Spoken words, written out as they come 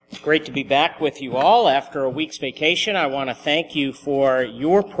Great to be back with you all after a week's vacation. I want to thank you for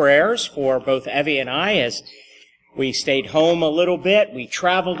your prayers for both Evie and I as we stayed home a little bit. We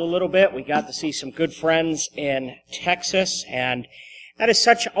traveled a little bit. We got to see some good friends in Texas, and that is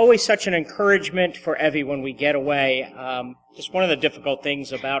always such an encouragement for Evie when we get away. Just one of the difficult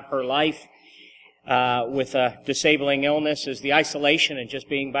things about her life with a disabling illness is the isolation and just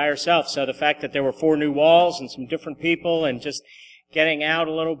being by herself. So the fact that there were 4 new walls and some different people and just getting out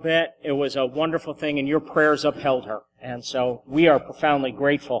a little bit, it was a wonderful thing, and your prayers upheld her. And so we are profoundly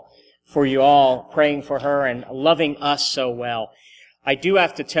grateful for you all praying for her and loving us so well. I do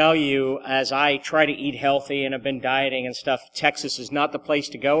have to tell you, as I try to eat healthy and have been dieting and stuff, Texas is not the place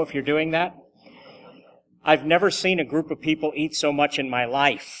to go if you're doing that. I've never seen a group of people eat so much in my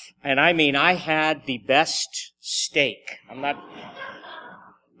life. And I mean, I had the best steak. I'm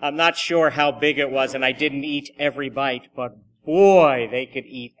not sure how big it was, and I didn't eat every bite, but boy, they could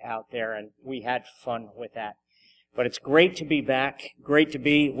eat out there, and we had fun with that. But it's great to be back, great to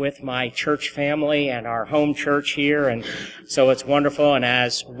be with my church family and our home church here, and so it's wonderful. And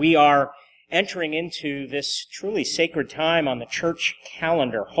as we are entering into this truly sacred time on the church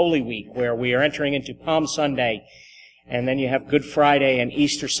calendar, Holy Week, where we are entering into Palm Sunday, and then you have Good Friday and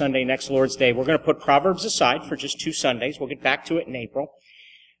Easter Sunday, next Lord's Day. We're going to put Proverbs aside for just 2 Sundays. We'll get back to it in April.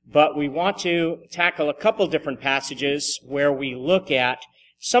 But we want to tackle a couple different passages where we look at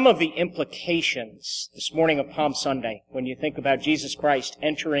some of the implications this morning of Palm Sunday when you think about Jesus Christ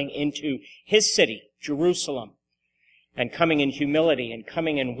entering into his city, Jerusalem, and coming in humility and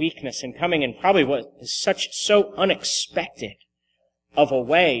coming in weakness and coming in probably what is so unexpected of a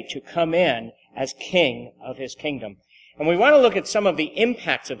way to come in as king of his kingdom. And we want to look at some of the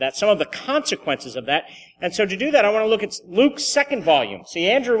impacts of that, some of the consequences of that. And so to do that, I want to look at Luke's second volume. See,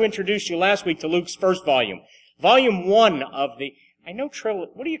 Andrew introduced you last week to Luke's first volume. Volume 1 of the,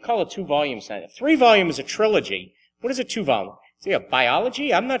 what do you call a 2-volume set? 3 volume is a trilogy. What is a 2-volume? Is it a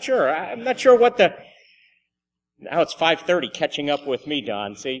biology? I'm not sure. Now it's 5:30 catching up with me,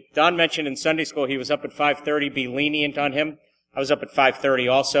 Don. See, Don mentioned in Sunday school he was up at 5:30. Be lenient on him. I was up at 5:30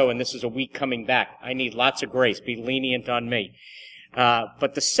 also, and this is a week coming back. I need lots of grace. Be lenient on me.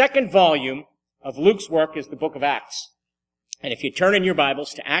 But the second volume of Luke's work is the book of Acts. And if you turn in your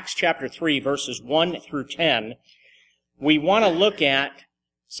Bibles to Acts chapter 3, verses 1 through 10, we want to look at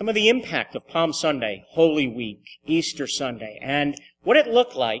some of the impact of Palm Sunday, Holy Week, Easter Sunday, and what it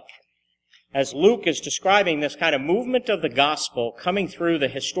looked like as Luke is describing this kind of movement of the gospel coming through the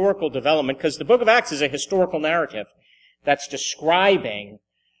historical development, because the book of Acts is a historical narrative that's describing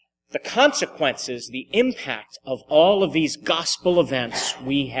the consequences, the impact of all of these gospel events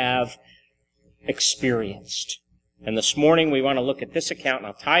we have experienced. And this morning we want to look at this account, and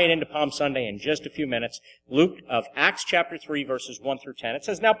I'll tie it into Palm Sunday in just a few minutes. Luke of Acts chapter 3, verses 1 through 10. It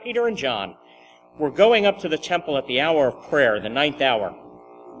says, "Now Peter and John were going up to the temple at the hour of prayer, the 9th hour,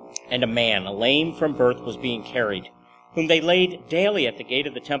 and a man, lame from birth, was being carried, whom they laid daily at the gate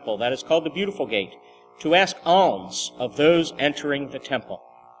of the temple, that is called the Beautiful Gate, to ask alms of those entering the temple.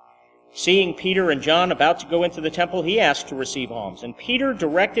 Seeing Peter and John about to go into the temple, he asked to receive alms. And Peter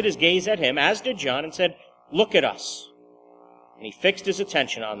directed his gaze at him, as did John, and said, 'Look at us.' And he fixed his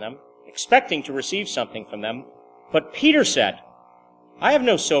attention on them, expecting to receive something from them. But Peter said, 'I have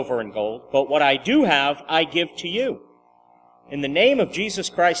no silver and gold, but what I do have I give to you. In the name of Jesus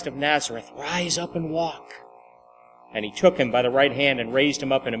Christ of Nazareth, rise up and walk.' And he took him by the right hand and raised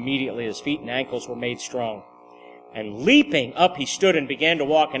him up, and immediately his feet and ankles were made strong. And leaping up he stood and began to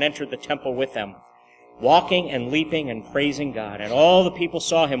walk and entered the temple with them, walking and leaping and praising God. And all the people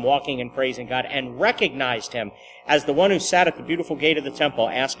saw him walking and praising God and recognized him as the one who sat at the beautiful gate of the temple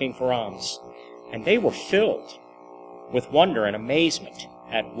asking for alms. And they were filled with wonder and amazement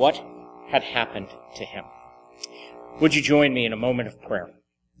at what had happened to him." Would you join me in a moment of prayer?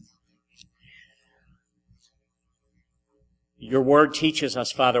 Your word teaches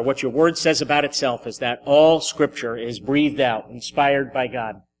us, Father, what your word says about itself is that all Scripture is breathed out, inspired by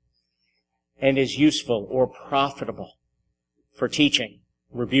God, and is useful or profitable for teaching,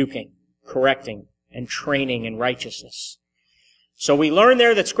 rebuking, correcting, and training in righteousness. So we learn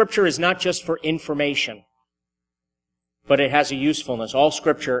there that Scripture is not just for information, but it has a usefulness. All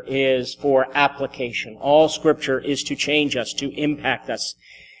Scripture is for application. All Scripture is to change us, to impact us.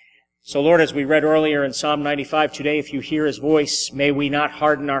 So, Lord, as we read earlier in Psalm 95 today, if you hear his voice, may we not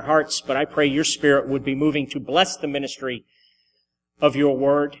harden our hearts, but I pray your Spirit would be moving to bless the ministry of your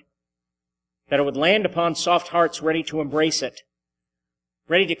word, that it would land upon soft hearts ready to embrace it,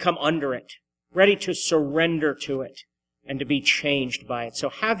 ready to come under it, ready to surrender to it, and to be changed by it. So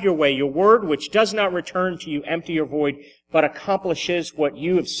have your way. Your word, which does not return to you empty or void, but accomplishes what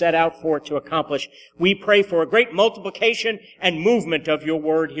you have set out for it to accomplish. We pray for a great multiplication and movement of your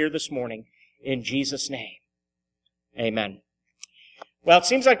word here this morning. In Jesus' name, amen. Well, it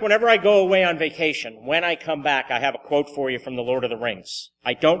seems like whenever I go away on vacation, when I come back, I have a quote for you from the Lord of the Rings.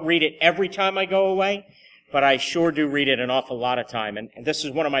 I don't read it every time I go away, but I sure do read it an awful lot of time. And this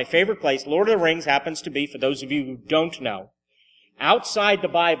is one of my favorite places. Lord of the Rings happens to be, for those of you who don't know, outside the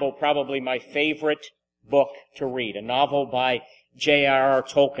Bible, probably my favorite book to read, a novel by J.R.R.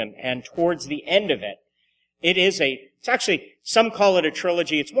 Tolkien. And towards the end of it, it's actually, some call it a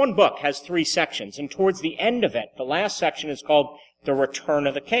trilogy. It's one book, has 3 sections. And towards the end of it, the last section is called The Return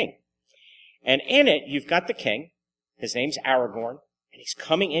of the King. And in it, you've got the king. His name's Aragorn. And he's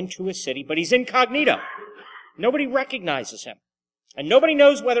coming into a city, but he's incognito. Nobody recognizes him. And nobody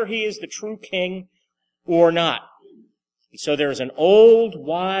knows whether he is the true king or not. And so there's an old,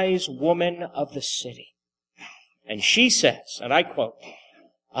 wise woman of the city. And she says, and I quote,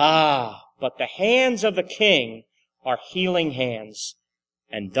 but the hands of the king are healing hands,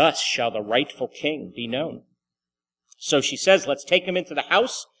 and thus shall the rightful king be known. So she says, let's take him into the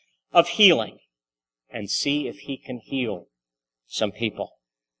house of healing and see if he can heal some people.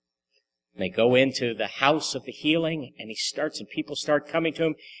 And they go into the house of the healing, and people start coming to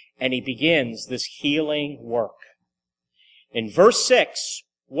him, and he begins this healing work. In verse 6,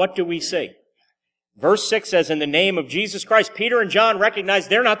 what do we see? Verse 6 says, in the name of Jesus Christ, Peter and John recognize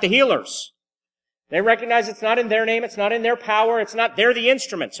they're not the healers. They recognize it's not in their name, it's not in their power, they're the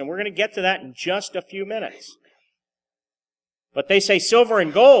instruments, and we're going to get to that in just a few minutes. But they say, silver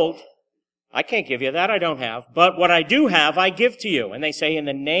and gold, I can't give you that, I don't have. But what I do have, I give to you. And they say, in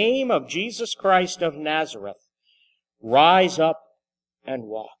the name of Jesus Christ of Nazareth, rise up and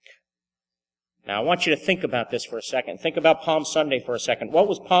walk. Now, I want you to think about this for a second. Think about Palm Sunday for a second. What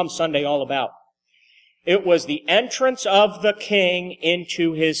was Palm Sunday all about? It was the entrance of the King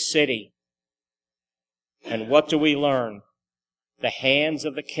into his city. And what do we learn? The hands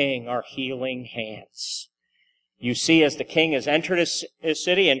of the King are healing hands. You see, as the King has entered his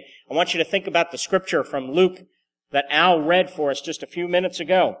city, and I want you to think about the scripture from Luke that Al read for us just a few minutes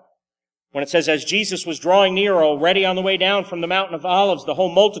ago. When it says, as Jesus was drawing near, already on the way down from the Mountain of Olives, the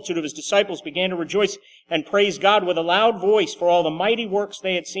whole multitude of his disciples began to rejoice and praise God with a loud voice for all the mighty works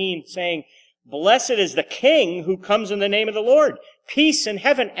they had seen, saying, blessed is the King who comes in the name of the Lord, peace in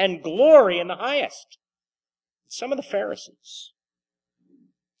heaven and glory in the highest. Some of the Pharisees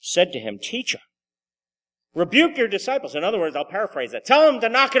said to him, teacher, rebuke your disciples. In other words, I'll paraphrase that. Tell them to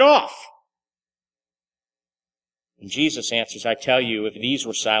knock it off. And Jesus answers, I tell you, if these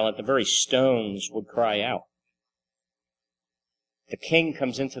were silent, the very stones would cry out. The King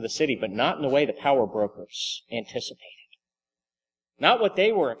comes into the city, but not in the way the power brokers anticipated. Not what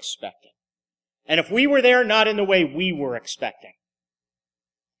they were expecting. And if we were there, not in the way we were expecting.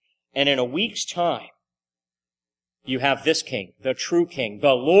 And in a week's time, you have this King, the true King,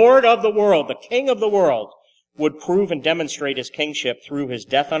 the Lord of the world, the King of the world, would prove and demonstrate his kingship through his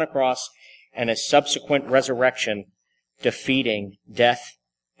death on a cross and his subsequent resurrection, defeating death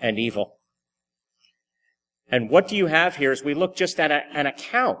and evil. And what do you have here as we look just at an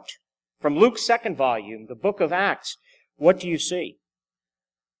account from Luke's 2nd volume, the book of Acts? What do you see?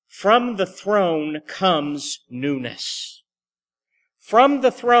 From the throne comes newness. From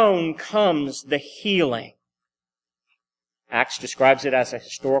the throne comes the healing. Acts describes it as a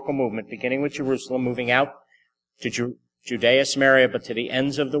historical movement, beginning with Jerusalem, moving out to Judea, Samaria, but to the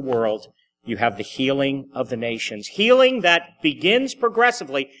ends of the world. You have the healing of the nations. Healing that begins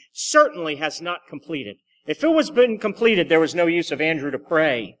progressively, certainly has not completed. If it was been completed, there was no use of Andrew to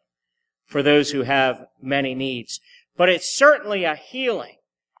pray for those who have many needs. But it's certainly a healing,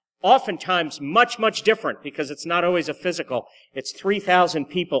 oftentimes much, much different, because it's not always a physical. It's 3,000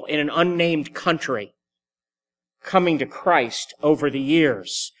 people in an unnamed country coming to Christ over the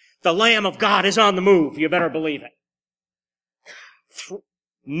years. The Lamb of God is on the move. You better believe it.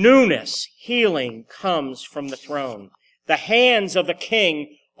 Newness, healing comes from the throne. The hands of the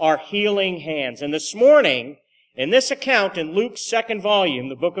King are healing hands. And this morning, in this account in Luke's 2nd volume,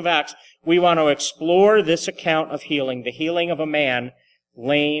 the book of Acts, we want to explore this account of healing, the healing of a man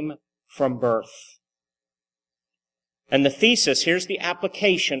lame from birth. And the thesis, here's the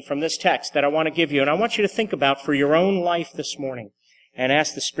application from this text that I want to give you, and I want you to think about for your own life this morning and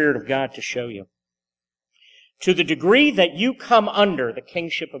ask the Spirit of God to show you. To the degree that you come under the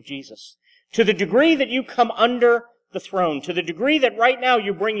kingship of Jesus, to the degree that you come under the throne, to the degree that right now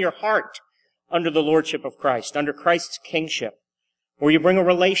you bring your heart under the lordship of Christ, under Christ's kingship, or you bring a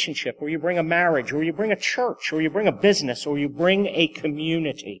relationship, or you bring a marriage, or you bring a church, or you bring a business, or you bring a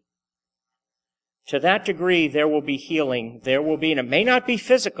community. To that degree, there will be healing. There will be, and it may not be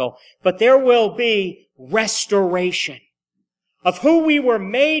physical, but there will be restoration of who we were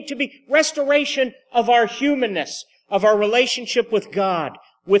made to be, restoration of our humanness, of our relationship with God,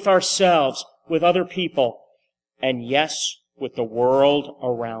 with ourselves, with other people, and yes, with the world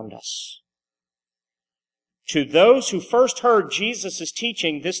around us. To those who first heard Jesus'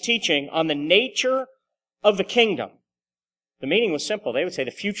 teaching, this teaching on the nature of the kingdom, the meaning was simple. They would say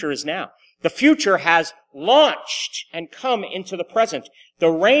the future is now. The future has launched and come into the present.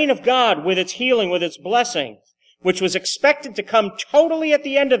 The reign of God with its healing, with its blessing, which was expected to come totally at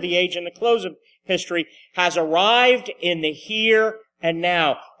the end of the age and the close of history, has arrived in the here and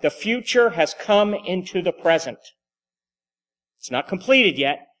now. The future has come into the present. It's not completed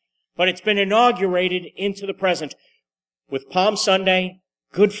yet, but it's been inaugurated into the present with Palm Sunday,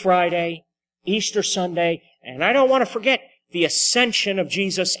 Good Friday, Easter Sunday, and I don't want to forget the ascension of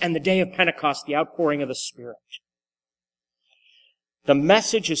Jesus and the day of Pentecost, the outpouring of the Spirit. The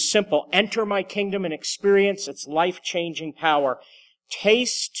message is simple. Enter my kingdom and experience its life-changing power.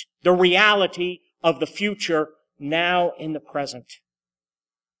 Taste the reality of the future now in the present.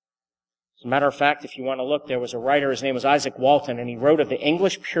 As a matter of fact, if you want to look, there was a writer, his name was Isaac Walton, and he wrote of the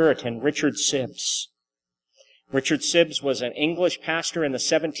English Puritan Richard Sibbes. Richard Sibbes was an English pastor in the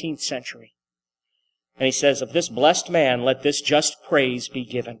 17th century. And he says, of this blessed man, let this just praise be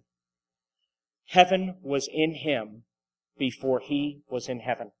given. Heaven was in him before he was in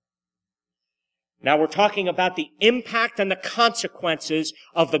heaven. Now we're talking about the impact and the consequences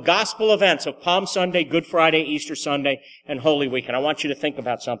of the gospel events of Palm Sunday, Good Friday, Easter Sunday, and Holy Week. And I want you to think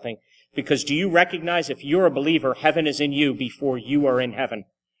about something. Because do you recognize if you're a believer, heaven is in you before you are in heaven?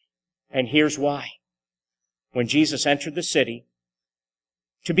 And here's why. When Jesus entered the city,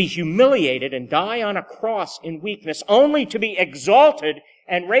 to be humiliated and die on a cross in weakness, only to be exalted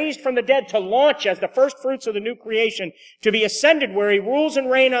and raised from the dead, to launch as the first fruits of the new creation, to be ascended where he rules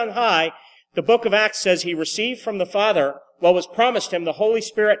and reigns on high, the book of Acts says he received from the Father what was promised him, the Holy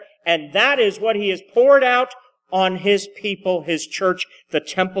Spirit, and that is what he has poured out on his people, his church, the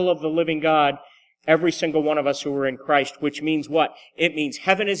temple of the living God, every single one of us who are in Christ, which means what? It means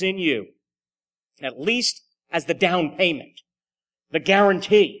heaven is in you, at least as the down payment. The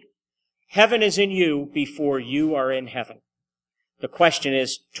guarantee. Heaven is in you before you are in heaven. The question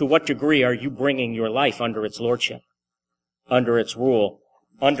is, to what degree are you bringing your life under its lordship, under its rule,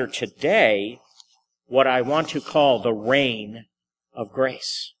 under today what I want to call the reign of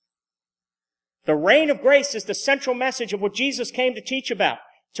grace? The reign of grace is the central message of what Jesus came to teach about,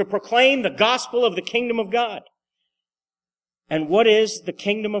 to proclaim the gospel of the kingdom of God. And what is the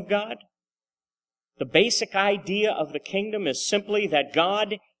kingdom of God? The basic idea of the kingdom is simply that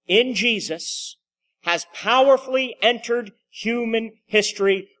God, in Jesus, has powerfully entered human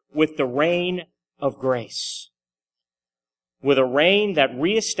history with the reign of grace. With a reign that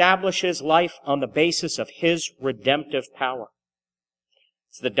reestablishes life on the basis of his redemptive power.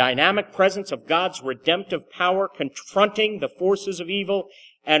 It's the dynamic presence of God's redemptive power confronting the forces of evil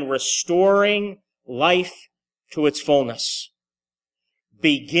and restoring life to its fullness.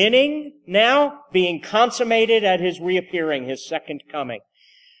 Beginning now, being consummated at his reappearing, his second coming.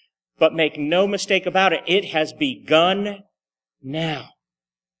 But make no mistake about it, it has begun now.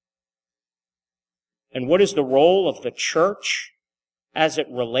 And what is the role of the church as it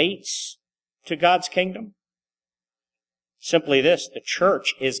relates to God's kingdom? Simply this, the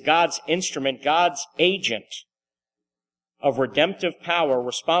church is God's instrument, God's agent of redemptive power,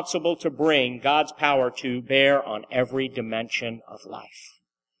 responsible to bring God's power to bear on every dimension of life.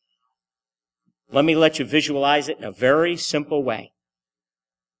 Let me let you visualize it in a very simple way.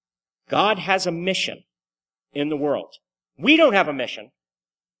 God has a mission in the world. We don't have a mission.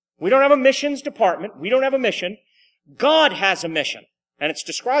 We don't have a missions department. We don't have a mission. God has a mission. And it's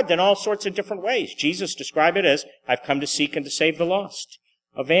described in all sorts of different ways. Jesus described it as, I've come to seek and to save the lost.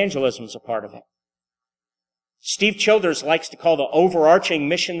 Evangelism is a part of it. Steve Childers likes to call the overarching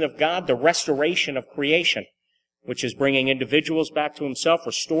mission of God the restoration of creation, which is bringing individuals back to himself,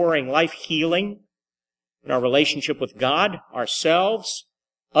 restoring life, healing in our relationship with God, ourselves,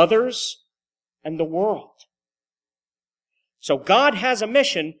 others, and the world. So God has a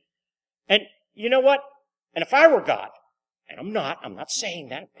mission, and you know what? And if I were God, and I'm not saying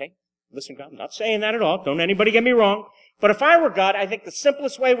that, okay? Listen, God, I'm not saying that at all. Don't anybody get me wrong. But if I were God, I think the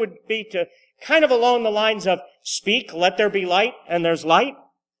simplest way would be to kind of along the lines of speak, let there be light, and there's light.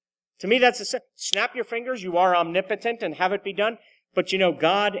 To me, that's snap your fingers, you are omnipotent, and have it be done. But you know,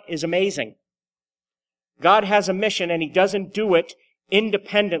 God is amazing. God has a mission, and he doesn't do it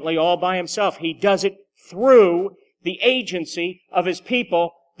independently all by himself. He does it through the agency of his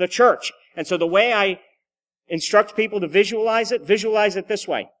people, the church. And so the way I instruct people to visualize it this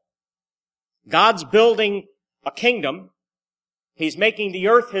way. God's building a kingdom. He's making the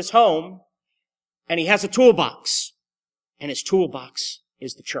earth his home, and he has a toolbox. And his toolbox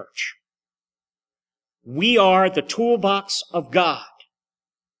is the church. We are the toolbox of God,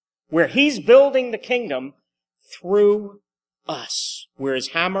 where he's building the kingdom through us. We're his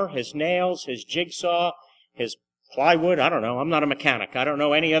hammer, his nails, his jigsaw, his plywood. I don't know. I'm not a mechanic. I don't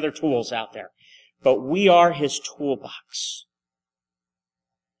know any other tools out there. But we are his toolbox.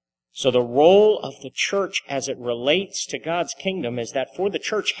 So the role of the church as it relates to God's kingdom is that for the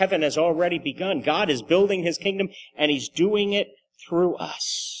church, heaven has already begun. God is building his kingdom, and he's doing it through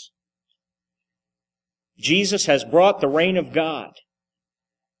us. Jesus has brought the reign of God,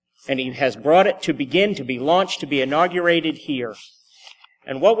 and he has brought it to begin, to be launched, to be inaugurated here.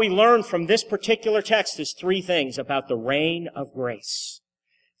 And what we learn from this particular text is three things about the reign of grace.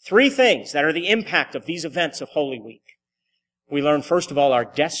 Three things that are the impact of these events of Holy Week. We learn, first of all, our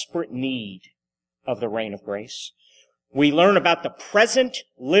desperate need of the reign of grace. We learn about the present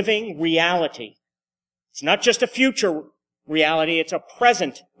living reality. It's not just a future reality, it's a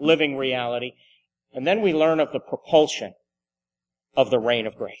present living reality. And then we learn of the propulsion of the reign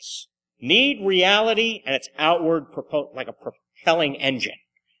of grace. Need, reality, and it's outward, like a propelling engine.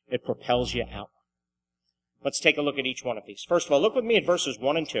 It propels you outward. Let's take a look at each one of these. First of all, look with me at verses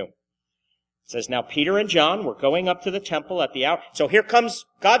 1 and 2. It says, now Peter and John were going up to the temple at the hour. So here comes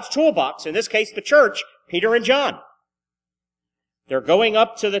God's toolbox, in this case the church, Peter and John. They're going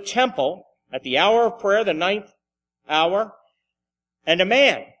up to the temple at the hour of prayer, the 9th hour. And a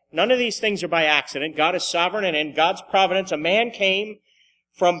man, none of these things are by accident. God is sovereign, and in God's providence, a man came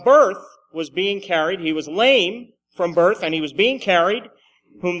from birth, was being carried. He was lame from birth, and he was being carried,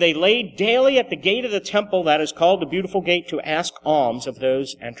 whom they laid daily at the gate of the temple that is called the Beautiful Gate, to ask alms of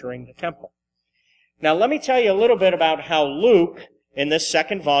those entering the temple. Now, let me tell you a little bit about how Luke, in this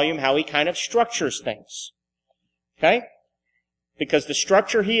second volume, how he kind of structures things. Okay? Because the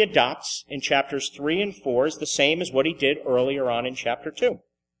structure he adopts in chapters 3 and 4 is the same as what he did earlier on in chapter 2.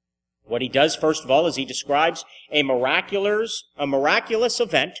 What he does, first of all, is he describes a miraculous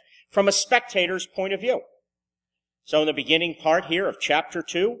event from a spectator's point of view. So in the beginning part here of chapter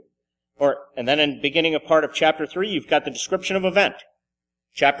 2, and then in the beginning of part of chapter 3, you've got the description of event.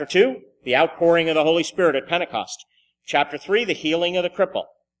 Chapter 2, the outpouring of the Holy Spirit at Pentecost. Chapter 3, the healing of the cripple.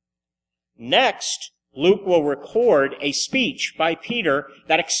 Next, Luke will record a speech by Peter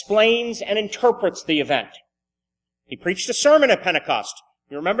that explains and interprets the event. He preached a sermon at Pentecost.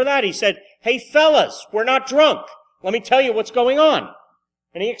 You remember that? He said, hey fellas, we're not drunk. Let me tell you what's going on.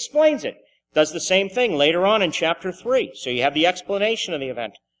 And he explains it. Does the same thing later on in chapter 3. So you have the explanation of the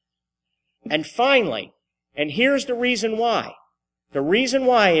event. And finally, and here's the reason why. The reason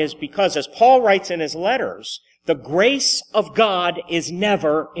why is because, as Paul writes in his letters, the grace of God is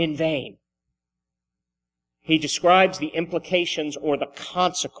never in vain. He describes the implications or the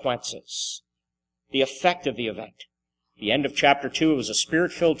consequences, the effect of the event. The end of chapter 2, it was a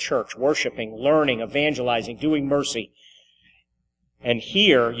spirit-filled church, worshiping, learning, evangelizing, doing mercy. And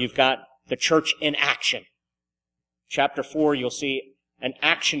here you've got the church in action. Chapter 4, you'll see an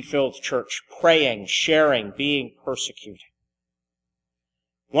action-filled church, praying, sharing, being persecuted.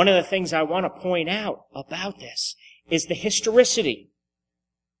 One of the things I want to point out about this is the historicity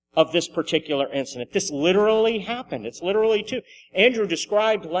of this particular incident. This literally happened. It's literally true. Andrew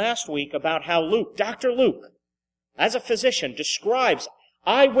described last week about how Dr. Luke, as a physician, describes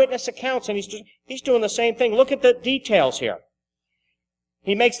eyewitness accounts, and he's doing the same thing. Look at the details here.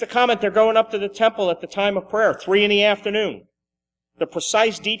 He makes the comment they're going up to the temple at the time of prayer, 3 p.m. The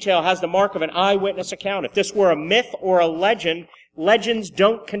precise detail has the mark of an eyewitness account. If this were a myth or a legend, legends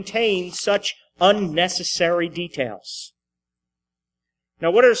don't contain such unnecessary details.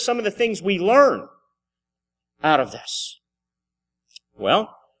 Now, what are some of the things we learn out of this?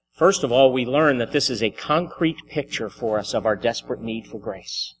 Well, first of all, we learn that this is a concrete picture for us of our desperate need for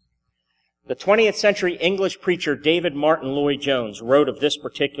grace. The 20th century English preacher David Martin Lloyd-Jones wrote of this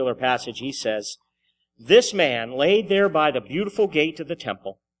particular passage. He says, this man laid there by the beautiful gate of the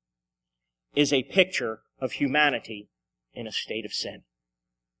temple is a picture of humanity in a state of sin.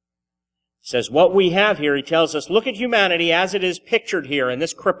 He says, what we have here, he tells us, look at humanity as it is pictured here in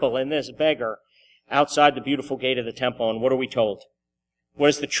this cripple, in this beggar, outside the beautiful gate of the temple. And what are we told? What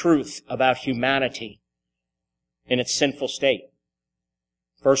is the truth about humanity in its sinful state?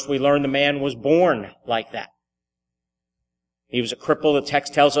 First, we learn the man was born like that. He was a cripple, the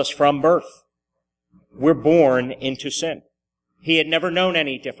text tells us, from birth. We're born into sin. He had never known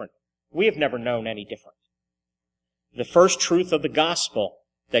any different. We have never known any different. The first truth of the gospel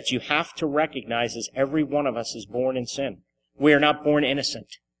that you have to recognize is every one of us is born in sin. We are not born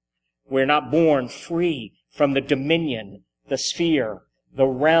innocent. We are not born free from the dominion, the sphere, the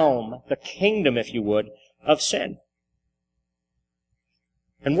realm, the kingdom, if you would, of sin.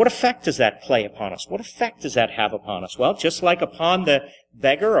 And what effect does that play upon us? What effect does that have upon us? Well, just like upon the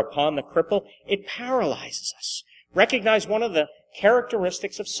beggar, upon the cripple, it paralyzes us. Recognize one of the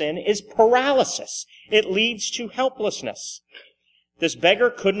characteristics of sin is paralysis. It leads to helplessness. This beggar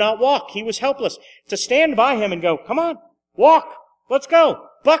could not walk. He was helpless. To stand by him and go, come on, walk, let's go,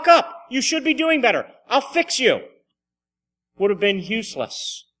 buck up, you should be doing better, I'll fix you, would have been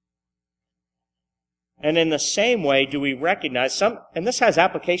useless. And in the same way do we recognize and this has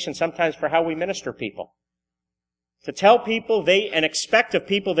application sometimes for how we minister people. To tell people and expect of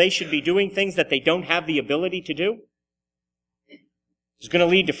people they should be doing things that they don't have the ability to do is going to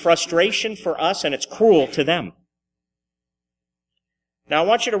lead to frustration for us, and it's cruel to them. Now I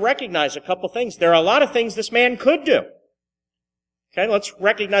want you to recognize a couple things. There are a lot of things this man could do. Okay, let's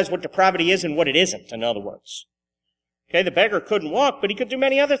recognize what depravity is and what it isn't, in other words. Okay, the beggar couldn't walk, but he could do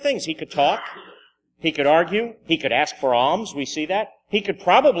many other things. He could talk. He could argue. He could ask for alms. We see that. He could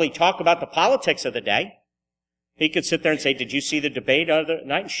probably talk about the politics of the day. He could sit there and say, did you see the debate the other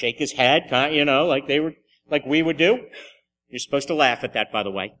night? And shake his head, like we would do. You're supposed to laugh at that, by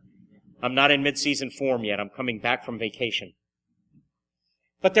the way. I'm not in mid-season form yet. I'm coming back from vacation.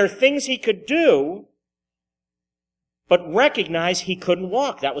 But there are things he could do, but recognize he couldn't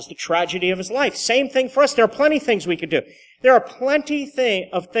walk. That was the tragedy of his life. Same thing for us. There are plenty of things we could do. There are plenty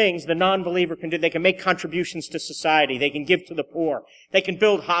of things the non-believer can do. They can make contributions to society. They can give to the poor. They can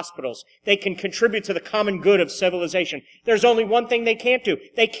build hospitals. They can contribute to the common good of civilization. There's only one thing they can't do.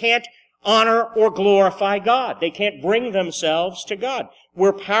 They can't honor or glorify God. They can't bring themselves to God.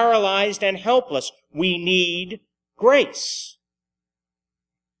 We're paralyzed and helpless. We need grace.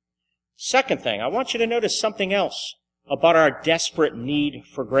 Second thing, I want you to notice something else about our desperate need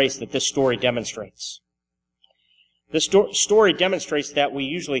for grace that this story demonstrates. This story demonstrates that we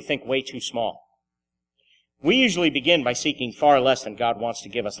usually think way too small. We usually begin by seeking far less than God wants to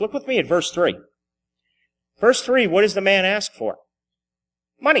give us. Look with me at verse 3. Verse 3, what does the man ask for?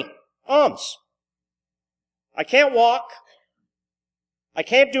 Money, alms. I can't walk. I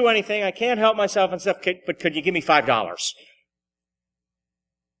can't do anything. I can't help myself and stuff, but could you give me $5?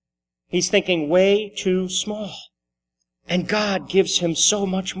 He's thinking way too small. And God gives him so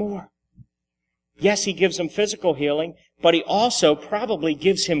much more. Yes, he gives him physical healing, but he also probably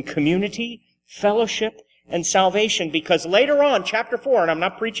gives him community, fellowship, and salvation, because later on, chapter 4, and I'm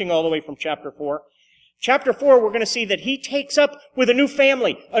not preaching all the way from chapter 4, chapter 4, we're going to see that he takes up with a new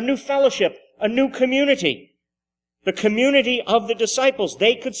family, a new fellowship, a new community. The community of the disciples.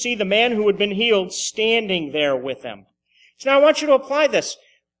 They could see the man who had been healed standing there with them. So now I want you to apply this.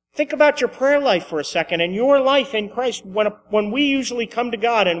 Think about your prayer life for a second and your life in Christ. When we usually come to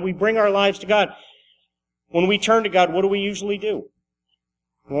God and we bring our lives to God, when we turn to God, what do we usually do?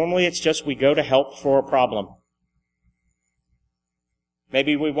 Normally it's just we go to help for a problem.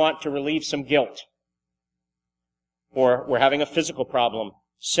 Maybe we want to relieve some guilt. Or we're having a physical problem,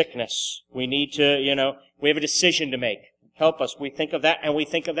 sickness. We need to, we have a decision to make. Help us. We think of that and we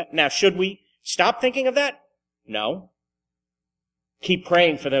think of that. Now, should we stop thinking of that? No. Keep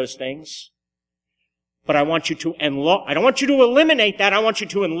praying for those things. But I want you to I don't want you to eliminate that. I want you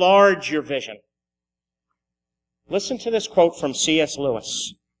to enlarge your vision. Listen to this quote from C.S.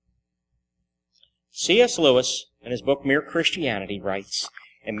 Lewis. C.S. Lewis, in his book Mere Christianity, writes,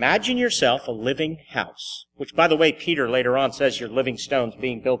 imagine yourself a living house, which, by the way, Peter later on says you're living stones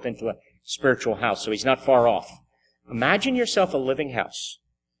being built into a spiritual house, so he's not far off. Imagine yourself a living house.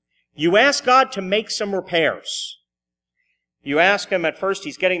 You ask God to make some repairs. You ask him at first,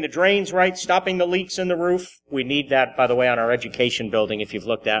 he's getting the drains right, stopping the leaks in the roof. We need that, by the way, on our education building, if you've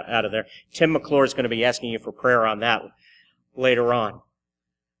looked out of there. Tim McClure is going to be asking you for prayer on that later on.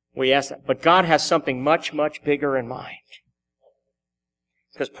 We ask that. But God has something much, much bigger in mind.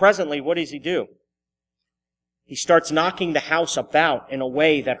 Because presently, what does he do? He starts knocking the house about in a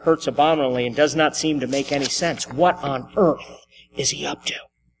way that hurts abominably and does not seem to make any sense. What on earth is he up to?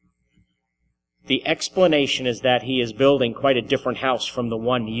 The explanation is that he is building quite a different house from the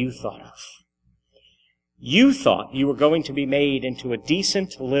one you thought of. You thought you were going to be made into a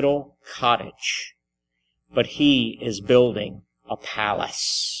decent little cottage, but he is building a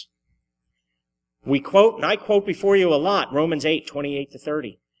palace. We quote, and I quote before you a lot, Romans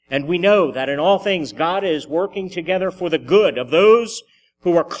 8:28-30. And we know that in all things God is working together for the good of those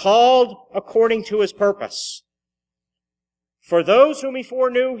who are called according to his purpose. For those whom he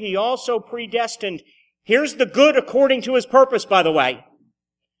foreknew, he also predestined. Here's the good according to his purpose, by the way.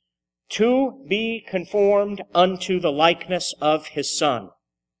 To be conformed unto the likeness of his Son.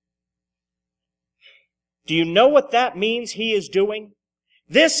 Do you know what that means he is doing?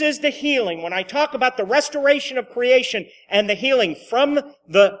 This is the healing. When I talk about the restoration of creation and the healing, from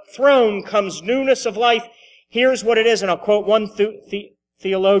the throne comes newness of life. Here's what it is, and I'll quote one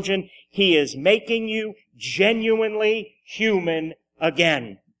theologian. He is making you genuinely human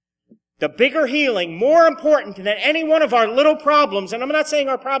again. The bigger healing, more important than any one of our little problems, and I'm not saying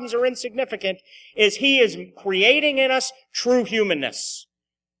our problems are insignificant, is he is creating in us true humanness.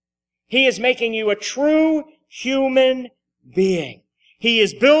 He is making you a true human being. He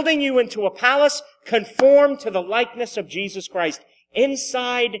is building you into a palace conformed to the likeness of Jesus Christ,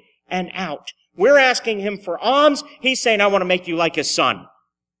 inside and out. We're asking him for alms. He's saying, I want to make you like his Son.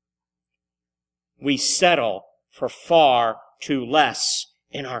 We settle for far too less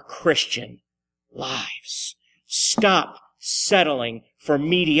in our Christian lives. Stop settling for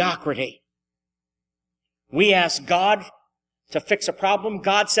mediocrity. We ask God to fix a problem.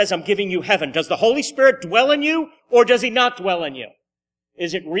 God says, I'm giving you heaven. Does the Holy Spirit dwell in you, or does he not dwell in you?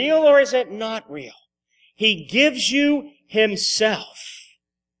 Is it real or is it not real? He gives you himself.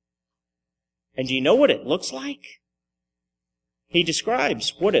 And do you know what it looks like? He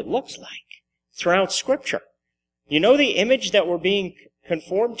describes what it looks like throughout Scripture. You know the image that we're being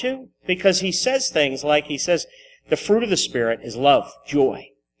conformed to? Because he says things like, he says, the fruit of the Spirit is love, joy,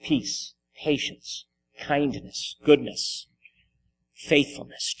 peace, patience, kindness, goodness,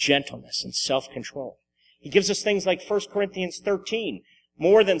 faithfulness, gentleness, and self-control. He gives us things like 1 Corinthians 13.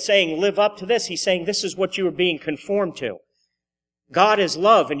 More than saying, live up to this, he's saying, this is what you are being conformed to. God is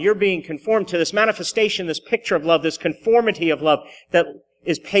love, and you're being conformed to this manifestation, this picture of love, this conformity of love that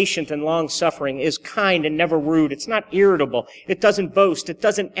is patient and long-suffering, is kind and never rude. It's not irritable. It doesn't boast. It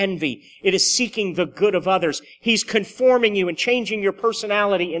doesn't envy. It is seeking the good of others. He's conforming you and changing your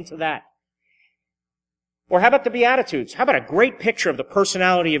personality into that. Or how about the Beatitudes? How about a great picture of the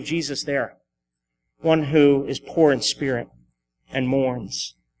personality of Jesus there? One who is poor in spirit and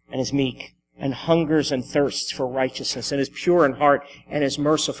mourns and is meek and hungers and thirsts for righteousness and is pure in heart and is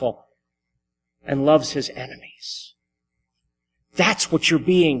merciful and loves his enemies. That's what you're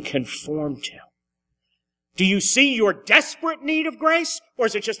being conformed to. Do you see your desperate need of grace, or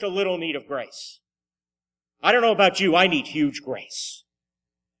is it just a little need of grace? I don't know about you, I need huge grace.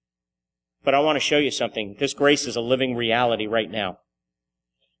 But I want to show you something. This grace is a living reality right now.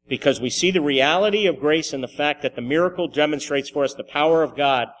 Because we see the reality of grace in the fact that the miracle demonstrates for us the power of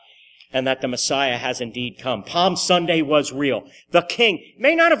God and that the Messiah has indeed come. Palm Sunday was real. The King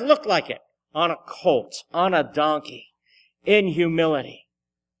may not have looked like it on a colt, on a donkey, in humility,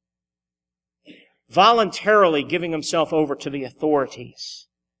 voluntarily giving himself over to the authorities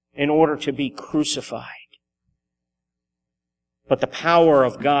in order to be crucified. But the power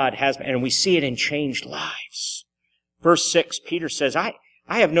of God has, and we see it in changed lives. Verse 6, Peter says, I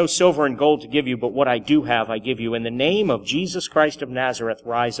have no silver and gold to give you, but what I do have I give you. In the name of Jesus Christ of Nazareth,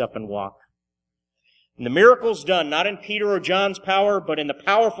 rise up and walk. And the miracle's done, not in Peter or John's power, but in the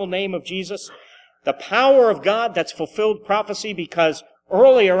powerful name of Jesus. The power of God that's fulfilled prophecy, because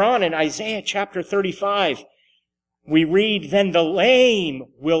earlier on in Isaiah chapter 35, we read, then the lame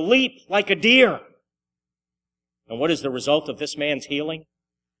will leap like a deer. And what is the result of this man's healing?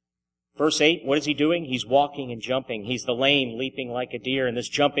 Verse 8, what is he doing? He's walking and jumping. He's the lame leaping like a deer. And this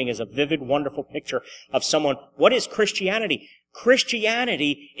jumping is a vivid, wonderful picture of someone. What is Christianity?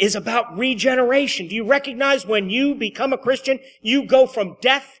 Christianity is about regeneration. Do you recognize when you become a Christian, you go from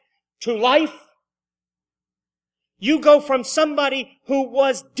death to life? You go from somebody who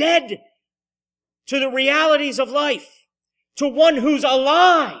was dead to the realities of life, to one who's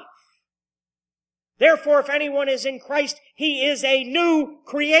alive. Therefore, if anyone is in Christ, he is a new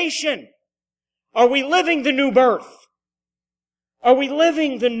creation. Are we living the new birth? Are we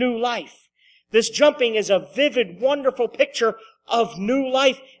living the new life? This jumping is a vivid, wonderful picture of new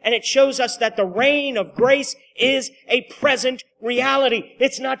life, and it shows us that the reign of grace is a present reality.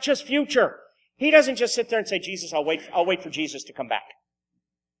 It's not just future. He doesn't just sit there and say, Jesus, I'll wait for Jesus to come back.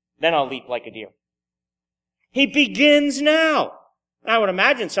 Then I'll leap like a deer. He begins now. I would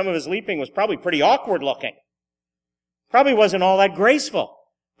imagine some of his leaping was probably pretty awkward looking. Probably wasn't all that graceful.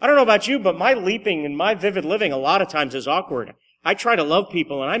 I don't know about you, but my leaping and my vivid living a lot of times is awkward. I try to love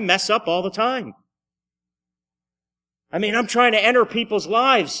people and I mess up all the time. I'm trying to enter people's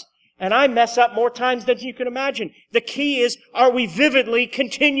lives and I mess up more times than you can imagine. The key is, are we vividly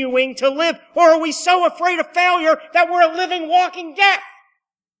continuing to live, or are we so afraid of failure that we're a living, walking death?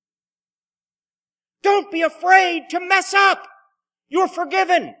 Don't be afraid to mess up. You're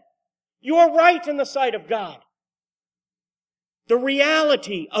forgiven. You are right in the sight of God. The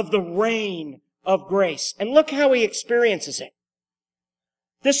reality of the reign of grace. And look how he experiences it.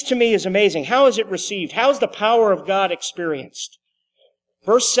 This to me is amazing. How is it received? How is the power of God experienced?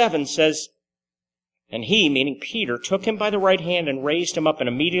 Verse 7 says, and he, meaning Peter, took him by the right hand and raised him up, and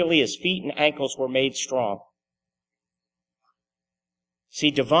immediately his feet and ankles were made strong.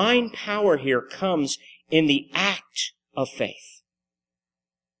 See, divine power here comes in the act of faith.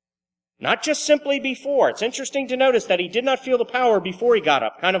 Not just simply before. It's interesting to notice that he did not feel the power before he got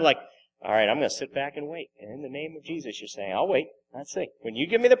up. Kind of like, all right, I'm going to sit back and wait. And in the name of Jesus, you're saying, I'll wait. Let's see. When you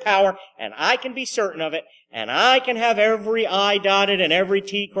give me the power, and I can be certain of it, and I can have every I dotted and every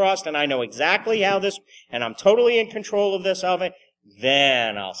T crossed, and I know exactly how this, and I'm totally in control of this, of it,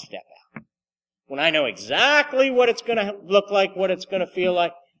 then I'll step out. When I know exactly what it's going to look like, what it's going to feel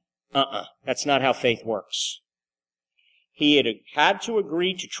like, that's not how faith works. He had to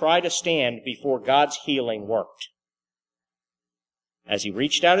agree to try to stand before God's healing worked. As he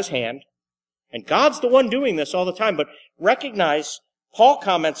reached out his hand, and God's the one doing this all the time, but recognize, Paul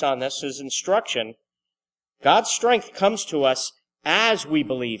comments on this, his instruction, God's strength comes to us as we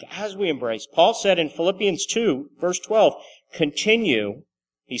believe, as we embrace. Paul said in Philippians 2, verse 12, continue,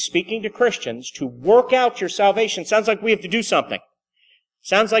 he's speaking to Christians, to work out your salvation. Sounds like we have to do something.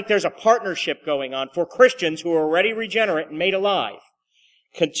 Sounds like there's a partnership going on for Christians who are already regenerate and made alive.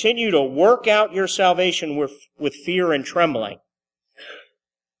 Continue to work out your salvation with fear and trembling.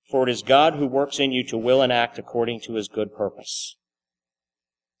 For it is God who works in you to will and act according to his good purpose.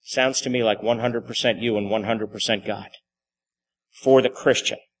 Sounds to me like 100% you and 100% God. For the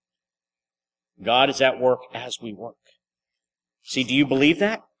Christian, God is at work as we work. See, do you believe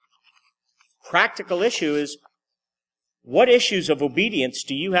that? Practical issue is, what issues of obedience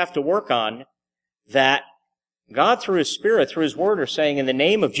do you have to work on that God through his Spirit, through his Word, are saying, in the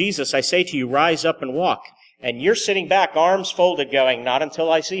name of Jesus, I say to you, rise up and walk. And you're sitting back, arms folded, going, not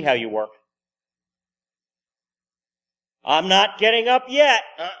until I see how you work. I'm not getting up yet.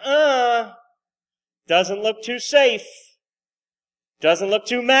 Doesn't look too safe. Doesn't look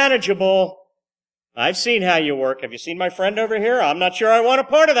too manageable. I've seen how you work. Have you seen my friend over here? I'm not sure I want a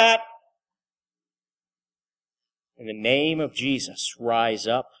part of that. In the name of Jesus, rise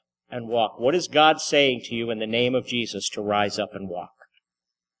up and walk. What is God saying to you in the name of Jesus to rise up and walk?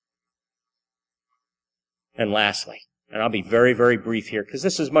 And lastly, and I'll be very, very brief here, because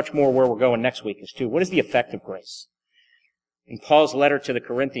this is much more where we're going next week is too. What is the effect of grace? In Paul's letter to the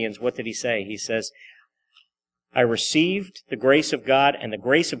Corinthians, what did he say? He says, I received the grace of God, and the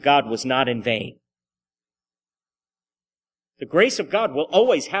grace of God was not in vain. The grace of God will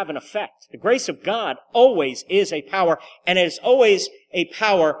always have an effect. The grace of God always is a power, and it is always a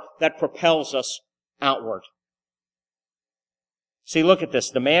power that propels us outward. See, look at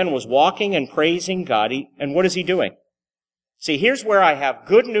this. The man was walking and praising God, and what is he doing? See, here's where I have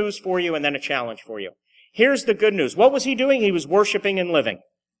good news for you and then a challenge for you. Here's the good news. What was he doing? He was worshiping and living.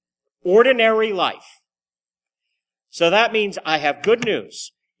 Ordinary life. So that means I have good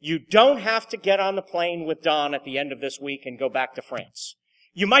news. You don't have to get on the plane with Don at the end of this week and go back to France.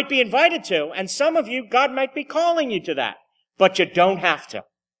 You might be invited to, and some of you, God might be calling you to that, but you don't have to.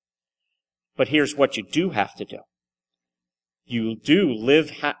 But here's what you do have to do. You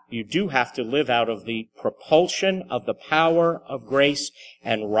do have to live out of the propulsion of the power of grace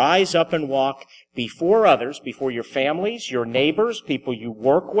and rise up and walk before others, before your families, your neighbors, people you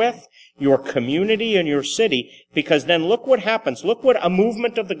work with, your community and your city, because then look what happens. Look what a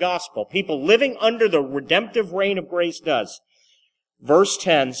movement of the gospel, people living under the redemptive reign of grace does. Verse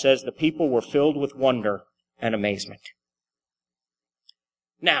 10 says the people were filled with wonder and amazement.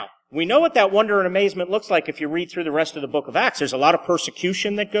 Now, we know what that wonder and amazement looks like if you read through the rest of the book of Acts. There's a lot of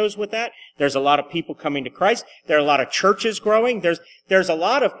persecution that goes with that. There's a lot of people coming to Christ. There are a lot of churches growing. There's a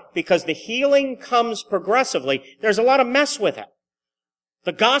lot of, because the healing comes progressively, there's a lot of mess with it.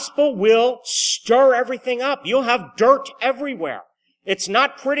 The gospel will stir everything up. You'll have dirt everywhere. It's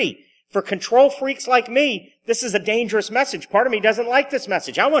not pretty. For control freaks like me, this is a dangerous message. Part of me doesn't like this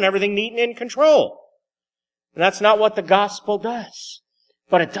message. I want everything neat and in control. And that's not what the gospel does.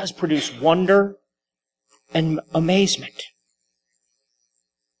 But it does produce wonder and amazement.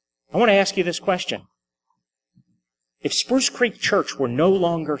 I want to ask you this question. If Spruce Creek Church were no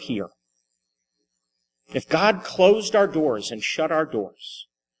longer here, if God closed our doors and shut our doors,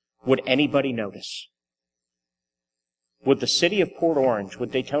 would anybody notice? Would the city of Port Orange,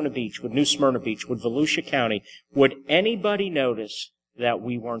 would Daytona Beach, would New Smyrna Beach, would Volusia County, would anybody notice that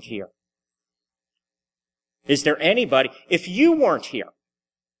we weren't here? Is there anybody, if you weren't here,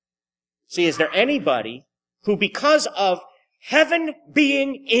 see, is there anybody who, because of heaven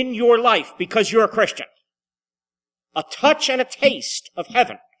being in your life because you're a Christian. A touch and a taste of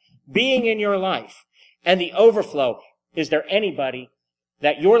heaven being in your life. And the overflow. Is there anybody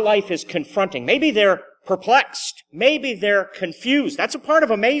that your life is confronting? Maybe they're perplexed. Maybe they're confused. That's a part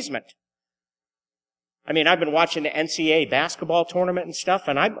of amazement. I mean, I've been watching the NCAA basketball tournament and stuff,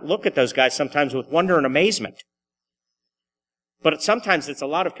 and I look at those guys sometimes with wonder and amazement. But sometimes it's a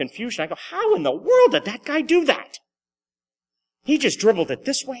lot of confusion. I go, how in the world did that guy do that? He just dribbled it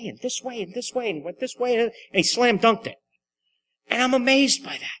this way and this way and this way and went this way and he slam dunked it. And I'm amazed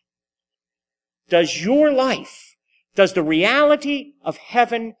by that. Does your life, does the reality of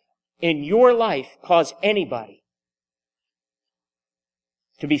heaven in your life cause anybody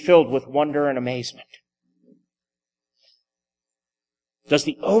to be filled with wonder and amazement? Does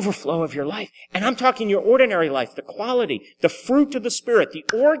the overflow of your life, and I'm talking your ordinary life, the quality, the fruit of the Spirit, the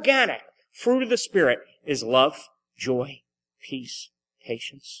organic fruit of the Spirit is love, joy, peace,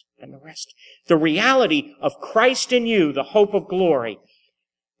 patience, and the rest. The reality of Christ in you, the hope of glory,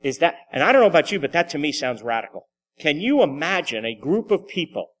 is that, and I don't know about you, but that to me sounds radical. Can you imagine a group of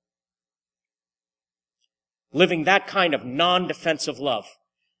people living that kind of non-defensive love?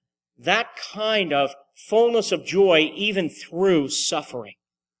 That kind of fullness of joy even through suffering.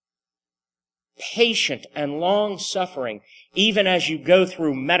 Patient and long-suffering, even as you go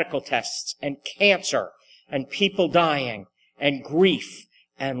through medical tests and cancer and people dying and grief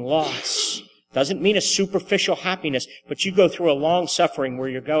and loss. Doesn't mean a superficial happiness, but you go through a long suffering where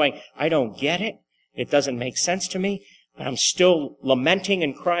you're going, I don't get it. It doesn't make sense to me, but I'm still lamenting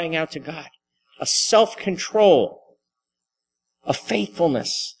and crying out to God. A self-control, a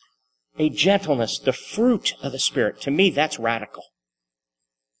faithfulness, a gentleness, the fruit of the Spirit. To me, that's radical.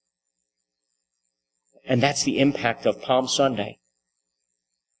 And that's the impact of Palm Sunday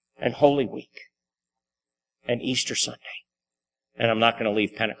and Holy Week and Easter Sunday. And I'm not going to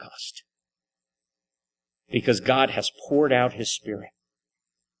leave Pentecost. Because God has poured out His Spirit.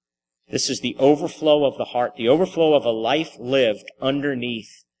 This is the overflow of the heart, the overflow of a life lived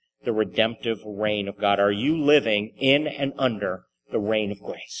underneath the redemptive reign of God. Are you living in and under the reign of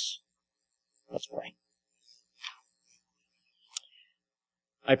grace? Let's pray.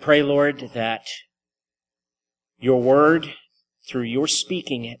 I pray, Lord, that your word, through your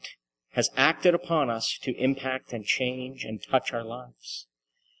speaking it, has acted upon us to impact and change and touch our lives.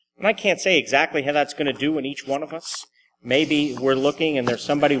 And I can't say exactly how that's going to do in each one of us. Maybe we're looking and there's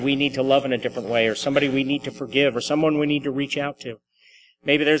somebody we need to love in a different way, or somebody we need to forgive, or someone we need to reach out to.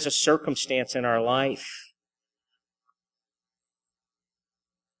 Maybe there's a circumstance in our life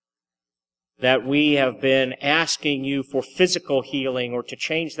that we have been asking you for physical healing or to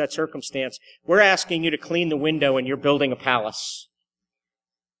change that circumstance. We're asking you to clean the window and you're building a palace.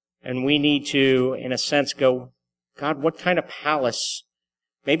 And we need to, in a sense, go, God, what kind of palace?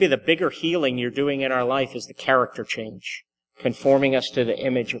 Maybe the bigger healing you're doing in our life is the character change, conforming us to the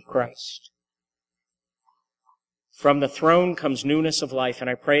image of Christ. From the throne comes newness of life, and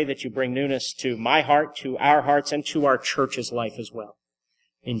I pray that you bring newness to my heart, to our hearts, and to our church's life as well.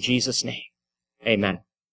 In Jesus' name, amen.